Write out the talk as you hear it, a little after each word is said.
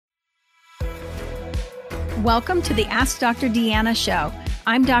Welcome to the Ask Dr. Deanna show.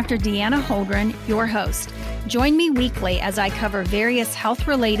 I'm Dr. Deanna Holgren, your host. Join me weekly as I cover various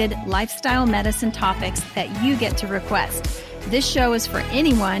health-related lifestyle medicine topics that you get to request. This show is for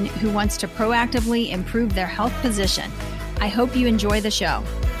anyone who wants to proactively improve their health position. I hope you enjoy the show.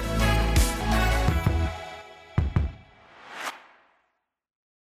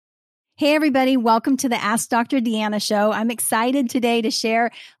 Hey, everybody. Welcome to the Ask Dr. Deanna show. I'm excited today to share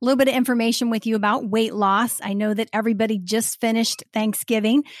a little bit of information with you about weight loss. I know that everybody just finished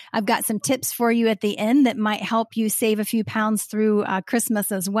Thanksgiving. I've got some tips for you at the end that might help you save a few pounds through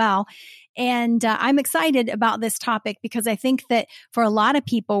Christmas as well. And I'm excited about this topic because I think that for a lot of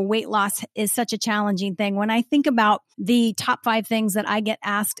people, weight loss is such a challenging thing. When I think about the top 5 things that I get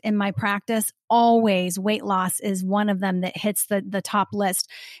asked in my practice, always weight loss is one of them that hits the top list.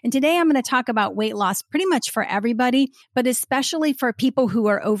 And today I'm going to talk about weight loss pretty much for everybody, but especially for people who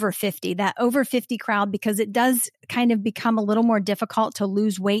are over 50, that over 50 crowd, because it does kind of become a little more difficult to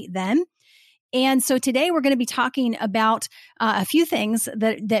lose weight then. And so today we're going to be talking about a few things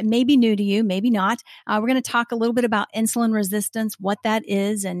that may be new to you, maybe not. We're going to talk a little bit about insulin resistance, what that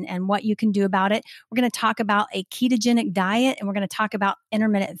is and what you can do about it. We're going to talk about a ketogenic diet, and we're going to talk about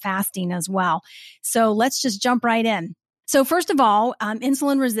intermittent fasting as well. So let's just jump right in. So first of all,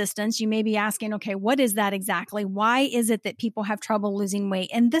 insulin resistance, you may be asking, okay, what is that exactly? Why is it that people have trouble losing weight?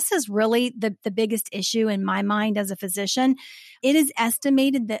 And this is really the biggest issue in my mind as a physician. It is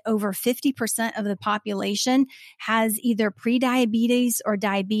estimated that over 50% of the population has either prediabetes or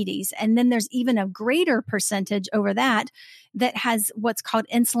diabetes. And then there's even a greater percentage over that has what's called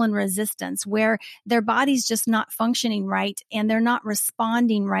insulin resistance, where their body's just not functioning right and they're not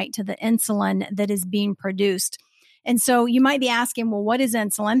responding right to the insulin that is being produced. And so you might be asking, well, what is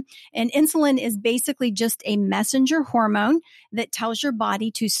insulin? And insulin is basically just a messenger hormone that tells your body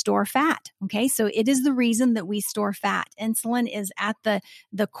to store fat. Okay. So it is the reason that we store fat. Insulin is at the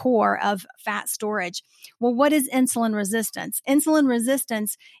core of fat storage. Well, what is insulin resistance? Insulin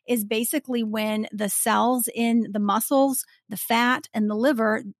resistance is basically when the cells in the muscles, the fat, and the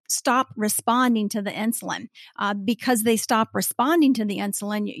liver stop responding to the insulin. Because they stop responding to the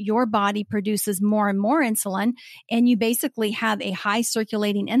insulin, your body produces more and more insulin, and you basically have a high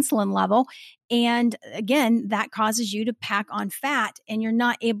circulating insulin level. And again, that causes you to pack on fat, and you're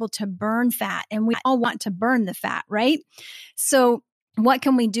not able to burn fat. And we all want to burn the fat, right? So what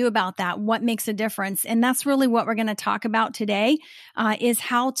can we do about that? What makes a difference? And that's really what we're going to talk about today, is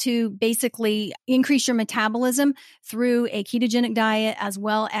how to basically increase your metabolism through a ketogenic diet, as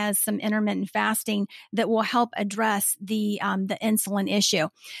well as some intermittent fasting that will help address the insulin issue.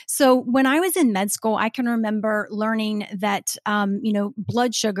 So when I was in med school, I can remember learning that,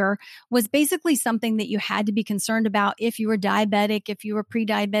 blood sugar was basically something that you had to be concerned about if you were diabetic, if you were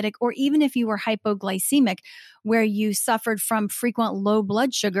pre-diabetic, or even if you were hypoglycemic, where you suffered from frequent low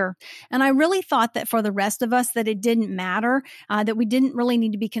blood sugar. And I really thought that for the rest of us that it didn't matter, that we didn't really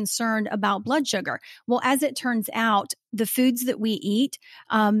need to be concerned about blood sugar. Well, as it turns out, the foods that we eat,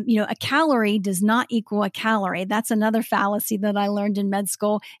 a calorie does not equal a calorie. That's another fallacy that I learned in med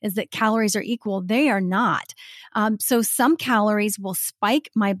school, is that calories are equal. They are not. So some calories will spike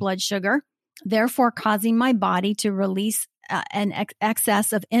my blood sugar, therefore causing my body to release an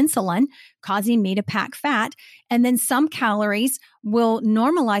excess of insulin, causing me to pack fat. And then some calories will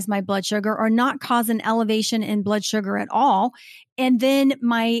normalize my blood sugar or not cause an elevation in blood sugar at all. And then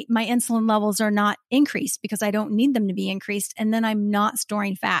my insulin levels are not increased because I don't need them to be increased. And then I'm not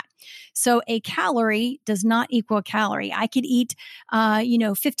storing fat. So a calorie does not equal a calorie. I could eat,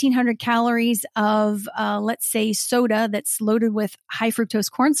 1,500 calories of, let's say, soda that's loaded with high fructose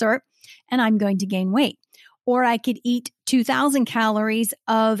corn syrup, and I'm going to gain weight. Or I could eat 2,000 calories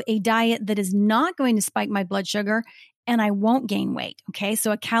of a diet that is not going to spike my blood sugar, and I won't gain weight. Okay.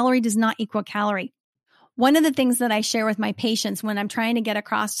 So a calorie does not equal a calorie. One of the things that I share with my patients when I'm trying to get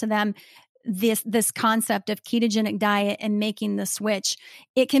across to them this concept of ketogenic diet and making the switch,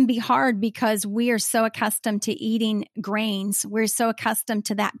 it can be hard because we are so accustomed to eating grains. We're so accustomed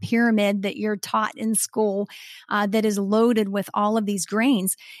to that pyramid that you're taught in school that is loaded with all of these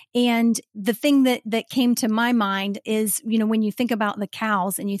grains. And the thing that came to my mind is, when you think about the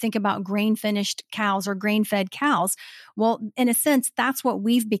cows and you think about grain finished cows or grain fed cows, well, in a sense, that's what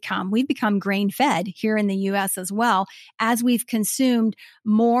we've become. We've become grain fed here in the US as well, as we've consumed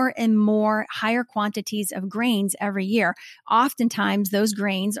more and more higher quantities of grains every year. Oftentimes, those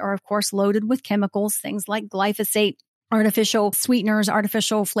grains are, of course, loaded with chemicals, things like glyphosate, artificial sweeteners,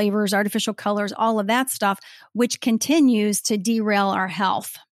 artificial flavors, artificial colors, all of that stuff, which continues to derail our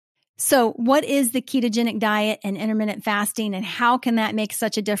health. So what is the ketogenic diet and intermittent fasting, and how can that make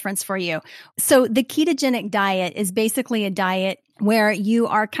such a difference for you? So the ketogenic diet is basically a diet where you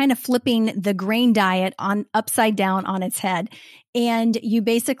are kind of flipping the grain diet on upside down on its head. And you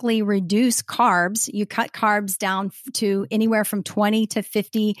basically reduce carbs. You cut carbs down to anywhere from 20 to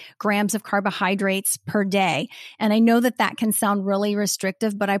 50 grams of carbohydrates per day. And I know that that can sound really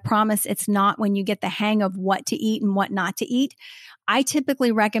restrictive, but I promise it's not when you get the hang of what to eat and what not to eat. I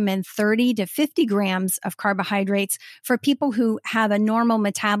typically recommend 30 to 50 grams of carbohydrates for people who have a normal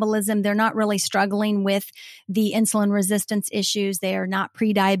metabolism. They're not really struggling with the insulin resistance issues. They are not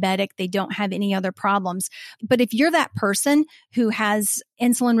pre-diabetic. They don't have any other problems. But if you're that person who has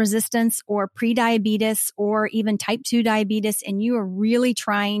insulin resistance or pre-diabetes or even type 2 diabetes, and you are really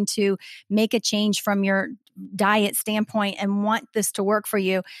trying to make a change from your diet standpoint and want this to work for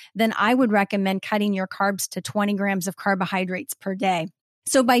you, then I would recommend cutting your carbs to 20 grams of carbohydrates per day.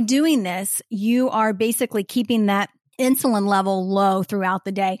 So by doing this, you are basically keeping that insulin level low throughout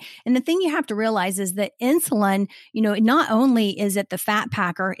the day. And the thing you have to realize is that insulin, not only is it the fat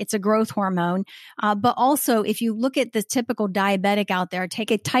packer, it's a growth hormone, but also if you look at the typical diabetic out there, take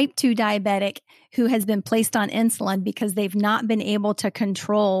a type 2 diabetic who has been placed on insulin because they've not been able to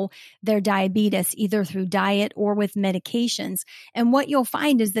control their diabetes either through diet or with medications. And what you'll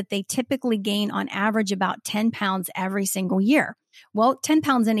find is that they typically gain on average about 10 pounds every single year. Well, 10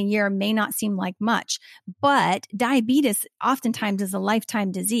 pounds in a year may not seem like much, but diabetes oftentimes is a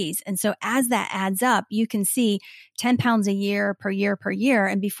lifetime disease. And so as that adds up, you can see 10 pounds a year per year per year.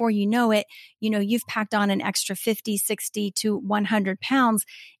 And before you know it, you've packed on an extra 50, 60 to 100 pounds,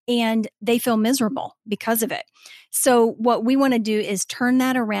 and they feel miserable because of it. So what we want to do is turn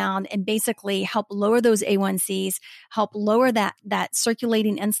that around and basically help lower those A1Cs, help lower that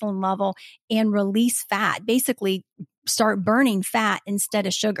circulating insulin level, and release fat. Basically, start burning fat instead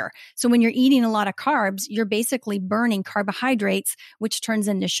of sugar. So when you're eating a lot of carbs, you're basically burning carbohydrates, which turns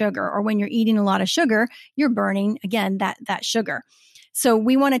into sugar. Or when you're eating a lot of sugar, you're burning, again, that sugar. So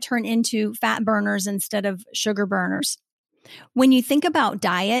we want to turn into fat burners instead of sugar burners. When you think about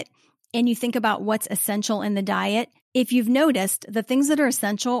diet and you think about what's essential in the diet, if you've noticed, the things that are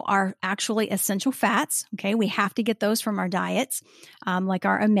essential are actually essential fats. Okay, we have to get those from our diets, like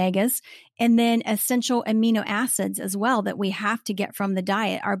our omegas, and then essential amino acids as well that we have to get from the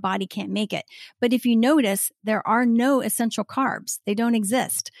diet. Our body can't make it. But if you notice, there are no essential carbs. They don't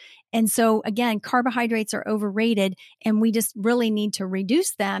exist. And so again, carbohydrates are overrated and we just really need to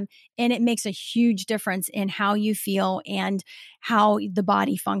reduce them. And it makes a huge difference in how you feel and how the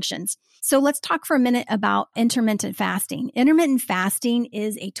body functions. So let's talk for a minute about intermittent fasting. Intermittent fasting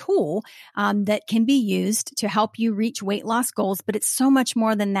is a tool that can be used to help you reach weight loss goals, but it's so much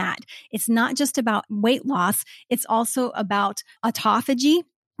more than that. It's not just about weight loss. It's also about autophagy,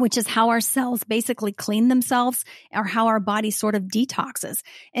 which is how our cells basically clean themselves or how our body sort of detoxes.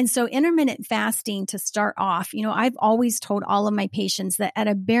 And so intermittent fasting, to start off, I've always told all of my patients that at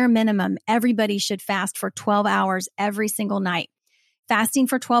a bare minimum, everybody should fast for 12 hours every single night. Fasting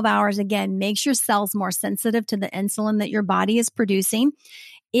for 12 hours, again, makes your cells more sensitive to the insulin that your body is producing.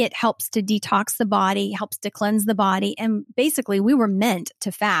 It helps to detox the body, helps to cleanse the body. And basically, we were meant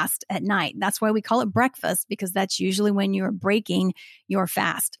to fast at night. That's why we call it breakfast, because that's usually when you're breaking your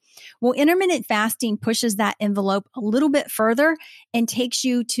fast. Well, intermittent fasting pushes that envelope a little bit further and takes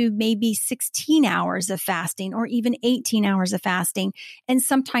you to maybe 16 hours of fasting or even 18 hours of fasting, and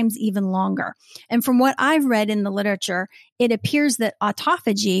sometimes even longer. And from what I've read in the literature, it appears that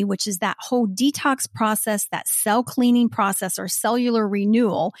autophagy, which is that whole detox process, that cell cleaning process or cellular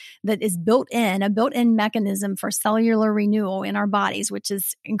renewal that is a built-in mechanism for cellular renewal in our bodies, which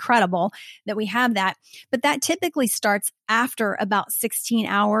is incredible that we have that. But that typically starts after about 16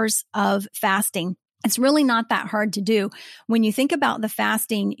 hours of fasting. It's really not that hard to do. When you think about the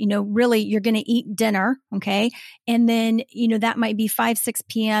fasting, really you're going to eat dinner, okay? And then, that might be 5, 6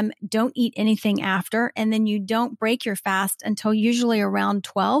 p.m. Don't eat anything after. And then you don't break your fast until usually around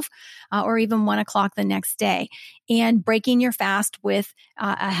 12 or even 1 o'clock the next day. And breaking your fast with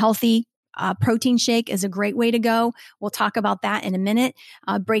a healthy protein shake is a great way to go. We'll talk about that in a minute.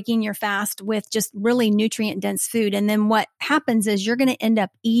 Breaking your fast with just really nutrient-dense food. And then what happens is you're going to end up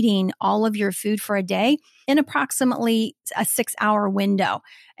eating all of your food for a day in approximately a 6-hour window.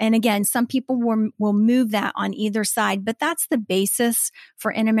 And again, some people will move that on either side, but that's the basis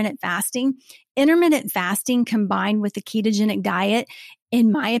for intermittent fasting. Intermittent fasting combined with the ketogenic diet,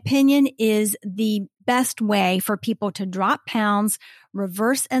 in my opinion, is the best way for people to drop pounds,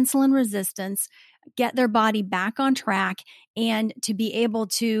 reverse insulin resistance, get their body back on track, and to be able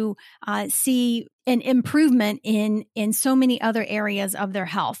to see an improvement in so many other areas of their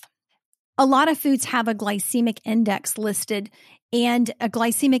health. A lot of foods have a glycemic index listed, and a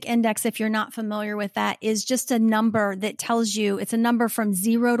glycemic index, if you're not familiar with that, is just a number that tells you, it's a number from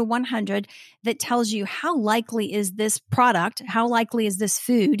 0 to 100 that tells you how likely is this product, how likely is this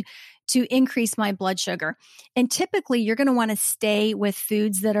food to increase my blood sugar. And typically you're going to want to stay with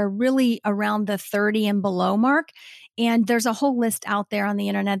foods that are really around the 30 and below mark. And there's a whole list out there on the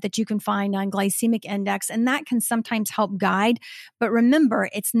internet that you can find on glycemic index, and that can sometimes help guide. But remember,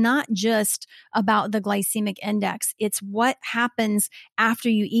 it's not just about the glycemic index. It's what happens after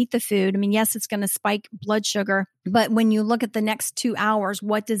you eat the food. I mean, yes, it's going to spike blood sugar, but when you look at the next 2 hours,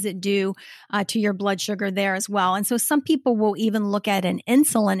 what does it do to your blood sugar there as well? And so some people will even look at an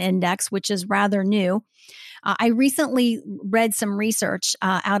insulin index, which is rather new. I recently read some research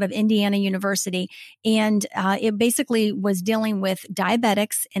out of Indiana University, and it basically was dealing with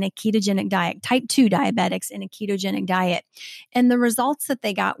diabetics in a ketogenic diet, type 2 diabetics in a ketogenic diet. And the results that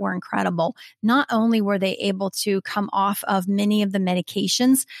they got were incredible. Not only were they able to come off of many of the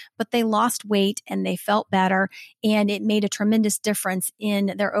medications, but they lost weight and they felt better, and it made a tremendous difference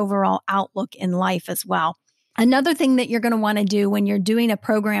in their overall outlook in life as well. Another thing that you're going to want to do when you're doing a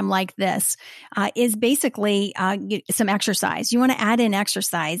program like this is basically some exercise. You want to add in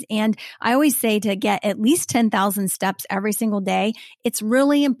exercise. And I always say to get at least 10,000 steps every single day, it's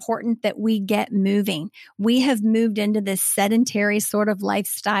really important that we get moving. We have moved into this sedentary sort of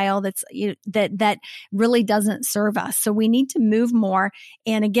lifestyle that really doesn't serve us. So we need to move more.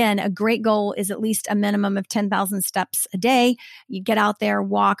 And again, a great goal is at least a minimum of 10,000 steps a day. You get out there,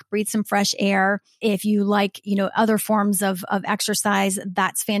 walk, breathe some fresh air. If you like, other forms of exercise,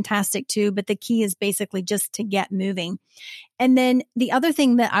 that's fantastic too. But the key is basically just to get moving. And then the other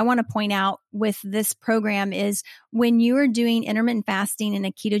thing that I want to point out with this program is when you are doing intermittent fasting in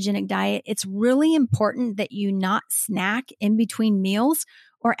a ketogenic diet, it's really important that you not snack in between meals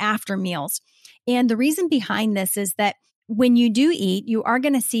or after meals. And the reason behind this is that when you do eat, you are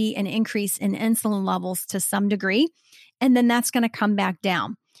going to see an increase in insulin levels to some degree, and then that's going to come back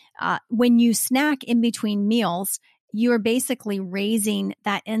down. When you snack in between meals, you are basically raising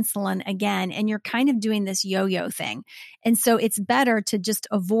that insulin again, and you're kind of doing this yo-yo thing. And so it's better to just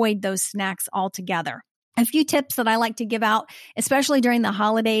avoid those snacks altogether. A few tips that I like to give out, especially during the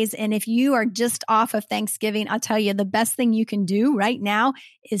holidays. And if you are just off of Thanksgiving, I'll tell you the best thing you can do right now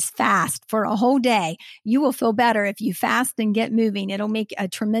is fast for a whole day. You will feel better if you fast and get moving. It'll make a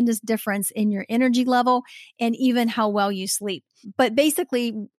tremendous difference in your energy level and even how well you sleep. But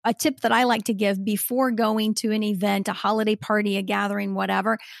basically, a tip that I like to give before going to an event, a holiday party, a gathering,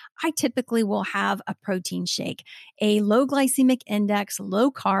 whatever, I typically will have a protein shake, a low glycemic index, low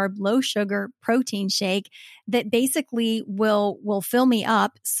carb, low sugar protein shake that basically will fill me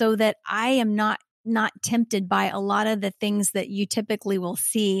up so that I am not tempted by a lot of the things that you typically will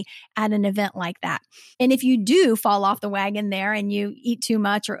see at an event like that. And if you do fall off the wagon there and you eat too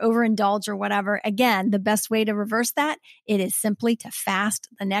much or overindulge or whatever, again, the best way to reverse that, it is simply to fast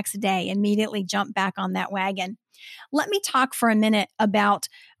the next day, immediately jump back on that wagon. Let me talk for a minute about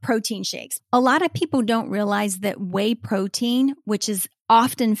protein shakes. A lot of people don't realize that whey protein, which is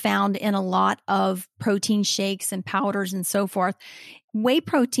often found in a lot of protein shakes and powders and so forth, whey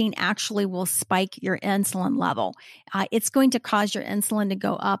protein actually will spike your insulin level. It's going to cause your insulin to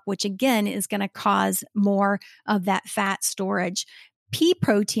go up, which again is going to cause more of that fat storage. Pea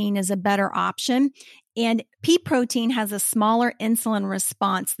protein is a better option. And pea protein has a smaller insulin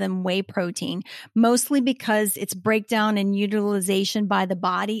response than whey protein, mostly because its breakdown and utilization by the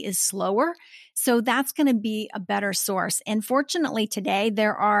body is slower. So that's going to be a better source. And fortunately today,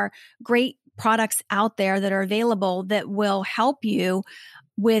 there are great products out there that are available that will help you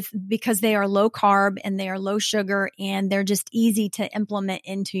because they are low carb and they are low sugar and they're just easy to implement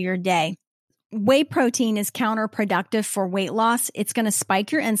into your day. Whey protein is counterproductive for weight loss. It's going to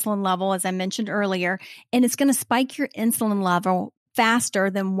spike your insulin level, as I mentioned earlier, and it's going to spike your insulin level faster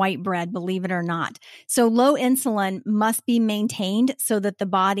than white bread, believe it or not. So low insulin must be maintained so that the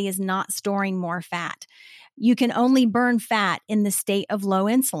body is not storing more fat. You can only burn fat in the state of low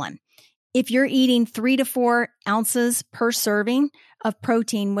insulin. If you're eating 3 to 4 ounces per serving of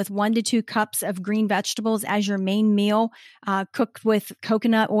protein with 1 to 2 cups of green vegetables as your main meal, cooked with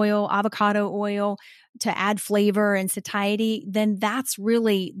coconut oil, avocado oil to add flavor and satiety, then that's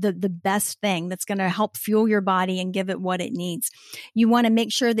really the best thing that's going to help fuel your body and give it what it needs. You want to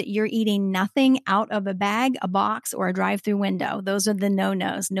make sure that you're eating nothing out of a bag, a box, or a drive-through window. Those are the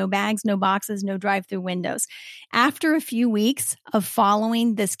no-nos. No bags, no boxes, no drive-through windows. After a few weeks of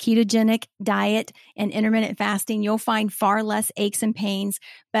following this ketogenic diet and intermittent fasting, you'll find far less aches and pains,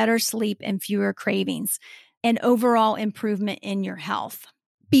 better sleep, and fewer cravings, and overall improvement in your health.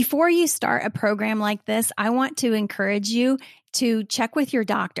 Before you start a program like this, I want to encourage you to check with your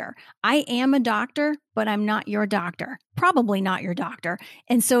doctor. I am a doctor, but I'm not your doctor, probably not your doctor.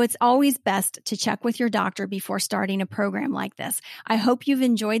 And so it's always best to check with your doctor before starting a program like this. I hope you've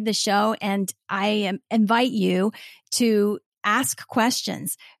enjoyed the show, and I invite you to ask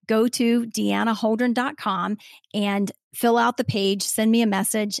questions. Go to DeannaHoldren.com and fill out the page, send me a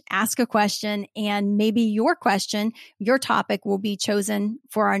message, ask a question, and maybe your question, your topic will be chosen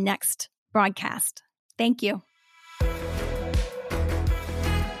for our next broadcast. Thank you.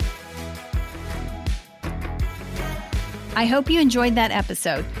 I hope you enjoyed that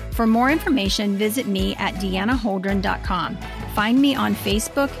episode. For more information, visit me at DeannaHoldren.com. Find me on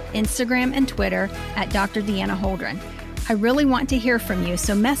Facebook, Instagram, and Twitter at Dr. Deanna Holdren. I really want to hear from you,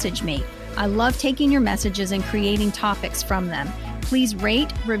 so message me. I love taking your messages and creating topics from them. Please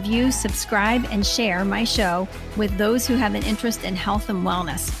rate, review, subscribe, and share my show with those who have an interest in health and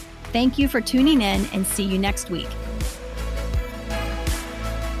wellness. Thank you for tuning in, and see you next week.